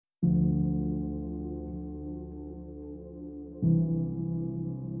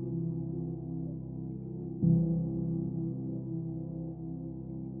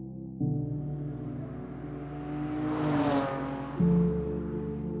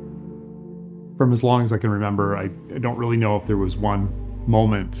From as long as I can remember, I don't really know if there was one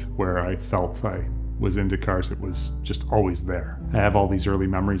moment where I felt I was into cars. It was just always there. I have all these early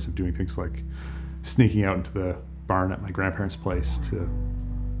memories of doing things like sneaking out into the barn at my grandparents' place to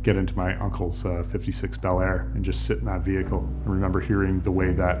get into my uncle's 56 Bel Air and just sit in that vehicle. I remember hearing the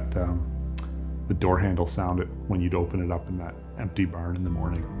way that the door handle sounded when you'd open it up in that empty barn in the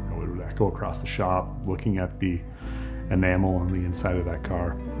morning. It would echo across the shop, looking at the enamel on the inside of that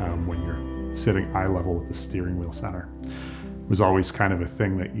car when you're sitting eye level with the steering wheel center. It was always kind of a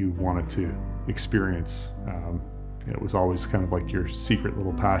thing that you wanted to experience. It was always kind of like your secret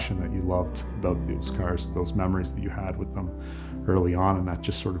little passion that you loved about those cars, those memories that you had with them early on, and that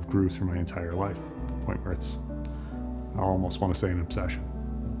just sort of grew through my entire life to the point where it's, I almost want to say, an obsession.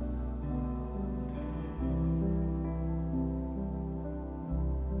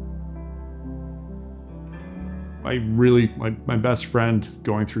 My best friend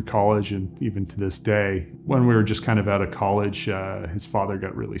going through college, and even to this day, when we were just kind of out of college, his father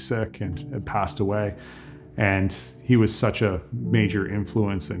got really sick and had passed away. And he was such a major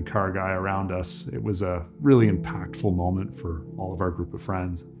influence and car guy around us. It was a really impactful moment for all of our group of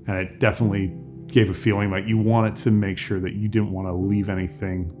friends. And it definitely gave a feeling like you wanted to make sure that you didn't want to leave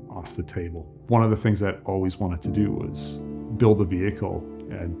anything off the table. One of the things I always wanted to do was build a vehicle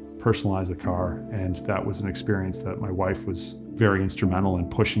and personalize a car, and that was an experience that my wife was very instrumental in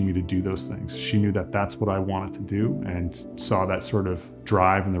pushing me to do those things. She knew that that's what I wanted to do and saw that sort of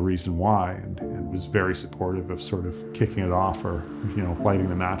drive and the reason why, and was very supportive of sort of kicking it off, or lighting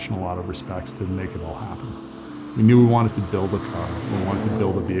the match in a lot of respects to make it all happen. We knew we wanted to build a car, we wanted to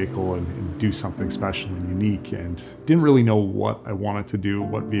build a vehicle and do something special and unique, and didn't really know what I wanted to do,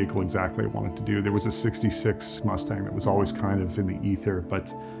 what vehicle exactly I wanted to do. There was a 66 Mustang that was always kind of in the ether,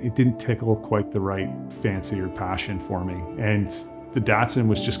 but it didn't tickle quite the right fancy or passion for me. And the Datsun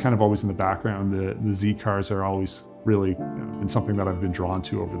was just kind of always in the background. The Z cars are always really been something that I've been drawn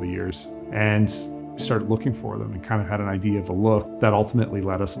to over the years. And started looking for them and kind of had an idea of a look that ultimately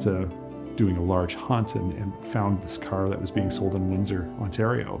led us to doing a large hunt and found this car that was being sold in Windsor,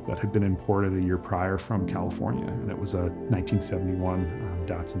 Ontario, that had been imported a year prior from California. And it was a 1971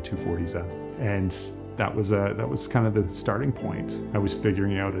 Datsun 240Z. And that was kind of the starting point. I was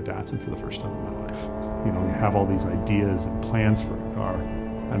figuring out a Datsun for the first time in my life. You have all these ideas and plans for a car,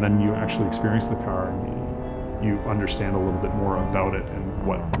 and then you actually experience the car and you understand a little bit more about it and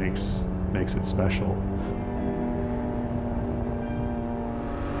what makes it special.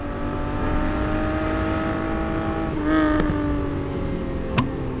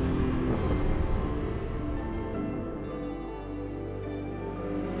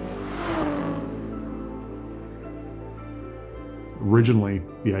 Originally,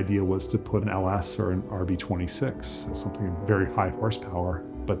 the idea was to put an LS or an RB26, so something very high horsepower,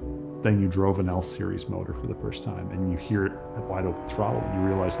 but then you drove an L series motor for the first time and you hear it at wide open throttle and you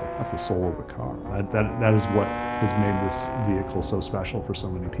realize that that's the soul of the car. That is what has made this vehicle so special for so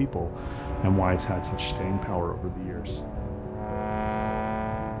many people and why it's had such staying power over the years.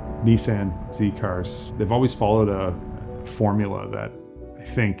 Nissan Z cars, they've always followed a formula that I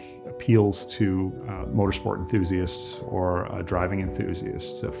think appeals to motorsport enthusiasts or driving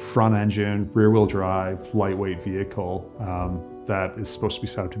enthusiasts. A front engine, rear wheel drive, lightweight vehicle that is supposed to be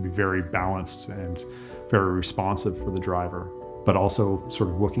set up to be very balanced and very responsive for the driver, but also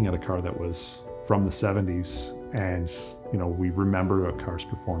sort of looking at a car that was from the 70s, and we remember a car's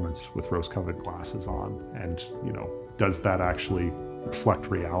performance with rose-colored glasses on, and does that actually reflect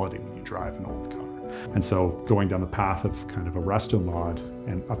reality when you drive an old car? And so going down the path of kind of a resto-mod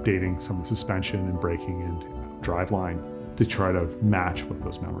and updating some of the suspension and braking and driveline to try to match what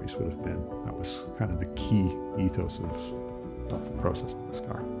those memories would have been. That was kind of the key ethos of the process of this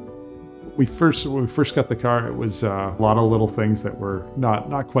car. When we first got the car, it was a lot of little things that were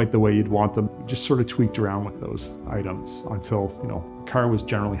not quite the way you'd want them. We just sort of tweaked around with those items until the car was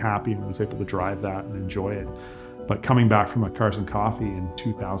generally happy and was able to drive that and enjoy it. But coming back from a Cars and Coffee in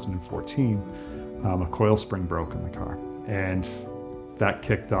 2014, a coil spring broke in the car, and that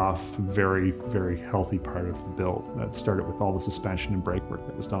kicked off a very, very healthy part of the build. That started with all the suspension and brake work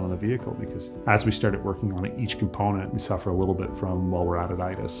that was done on the vehicle, because as we started working on each component, we suffer a little bit from while we're at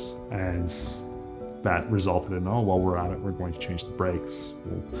it-itis, and that resulted in, while we're at it, we're going to change the brakes.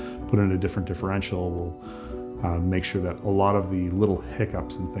 We'll put in a different differential. We'll make sure that a lot of the little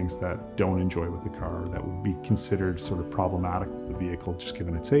hiccups and things that don't enjoy with the car, that would be considered sort of problematic with the vehicle just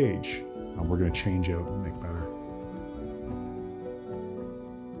given its age, we're going to change out and make better.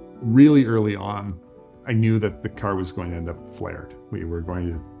 Really early on, I knew that the car was going to end up flared. We were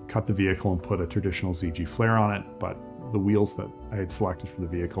going to cut the vehicle and put a traditional ZG flare on it, but the wheels that I had selected for the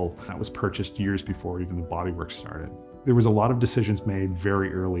vehicle. That was purchased years before even the bodywork started. There was a lot of decisions made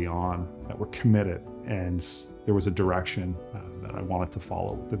very early on that were committed, and there was a direction that I wanted to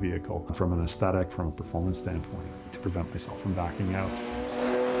follow with the vehicle from an aesthetic, from a performance standpoint, to prevent myself from backing out.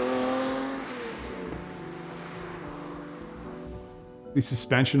 The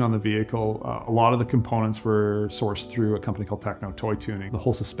suspension on the vehicle, a lot of the components were sourced through a company called Techno Toy Tuning. The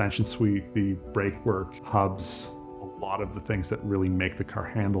whole suspension suite, the brake work, hubs, a lot of the things that really make the car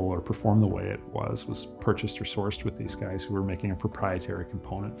handle or perform the way it was purchased or sourced with these guys who were making a proprietary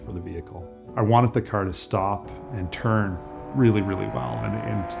component for the vehicle. I wanted the car to stop and turn really, really well,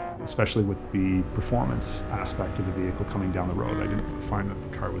 and especially with the performance aspect of the vehicle coming down the road. I didn't find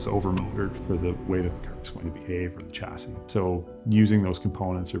that the car was overmotored for the way that the car was going to behave, or the chassis. So using those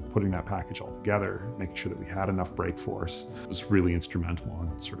components, or putting that package all together, making sure that we had enough brake force, was really instrumental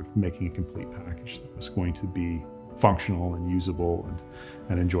in sort of making a complete package that was going to be functional and usable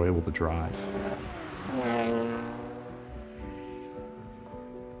and enjoyable to drive.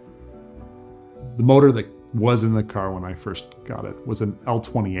 The motor that was in the car when I first got it was an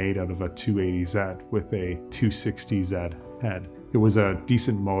L28 out of a 280Z with a 260Z head. It was a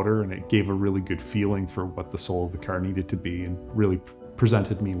decent motor, and it gave a really good feeling for what the soul of the car needed to be, and really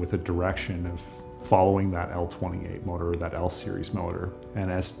presented me with a direction of following that L28 motor, or that L series motor.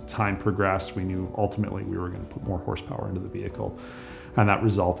 And as time progressed, we knew ultimately we were going to put more horsepower into the vehicle. And that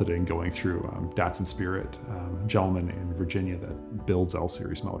resulted in going through Datsun Spirit, a gentleman in Virginia that builds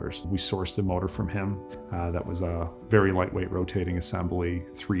L-series motors. We sourced a motor from him that was a very lightweight rotating assembly,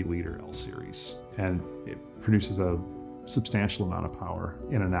 3-liter L-series. And it produces a substantial amount of power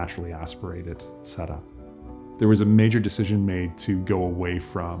in a naturally aspirated setup. There was a major decision made to go away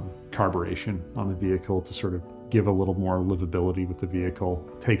from carburation on the vehicle to sort of give a little more livability with the vehicle,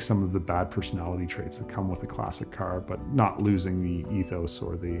 take some of the bad personality traits that come with a classic car, but not losing the ethos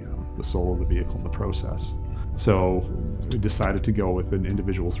or the soul of the vehicle in the process. So we decided to go with an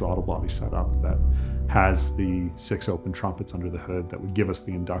individual throttle body setup that has the 6 open trumpets under the hood that would give us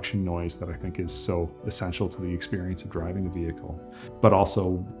the induction noise that I think is so essential to the experience of driving the vehicle. But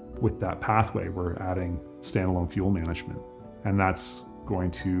also with that pathway, we're adding standalone fuel management, and that's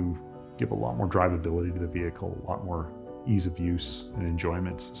going to give a lot more drivability to the vehicle, a lot more ease of use and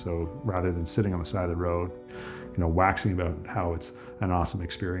enjoyment. So rather than sitting on the side of the road, waxing about how it's an awesome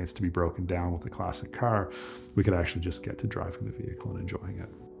experience to be broken down with a classic car, we could actually just get to driving the vehicle and enjoying it.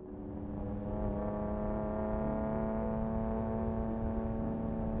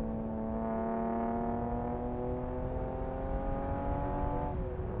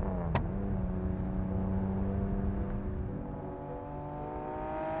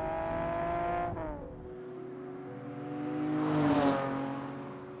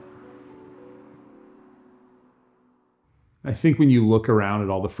 I think when you look around at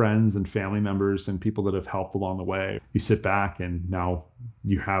all the friends and family members and people that have helped along the way, you sit back and now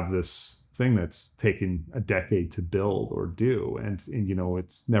you have this thing that's taken a decade to build or do, and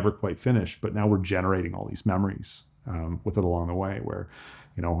it's never quite finished, but now we're generating all these memories with it along the way, where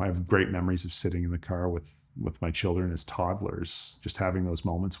I have great memories of sitting in the car with my children as toddlers, just having those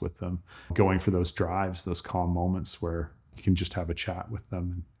moments with them, going for those drives, those calm moments where you can just have a chat with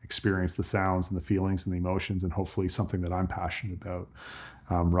them and experience the sounds and the feelings and the emotions, and hopefully something that I'm passionate about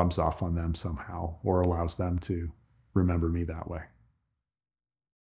rubs off on them somehow, or allows them to remember me that way.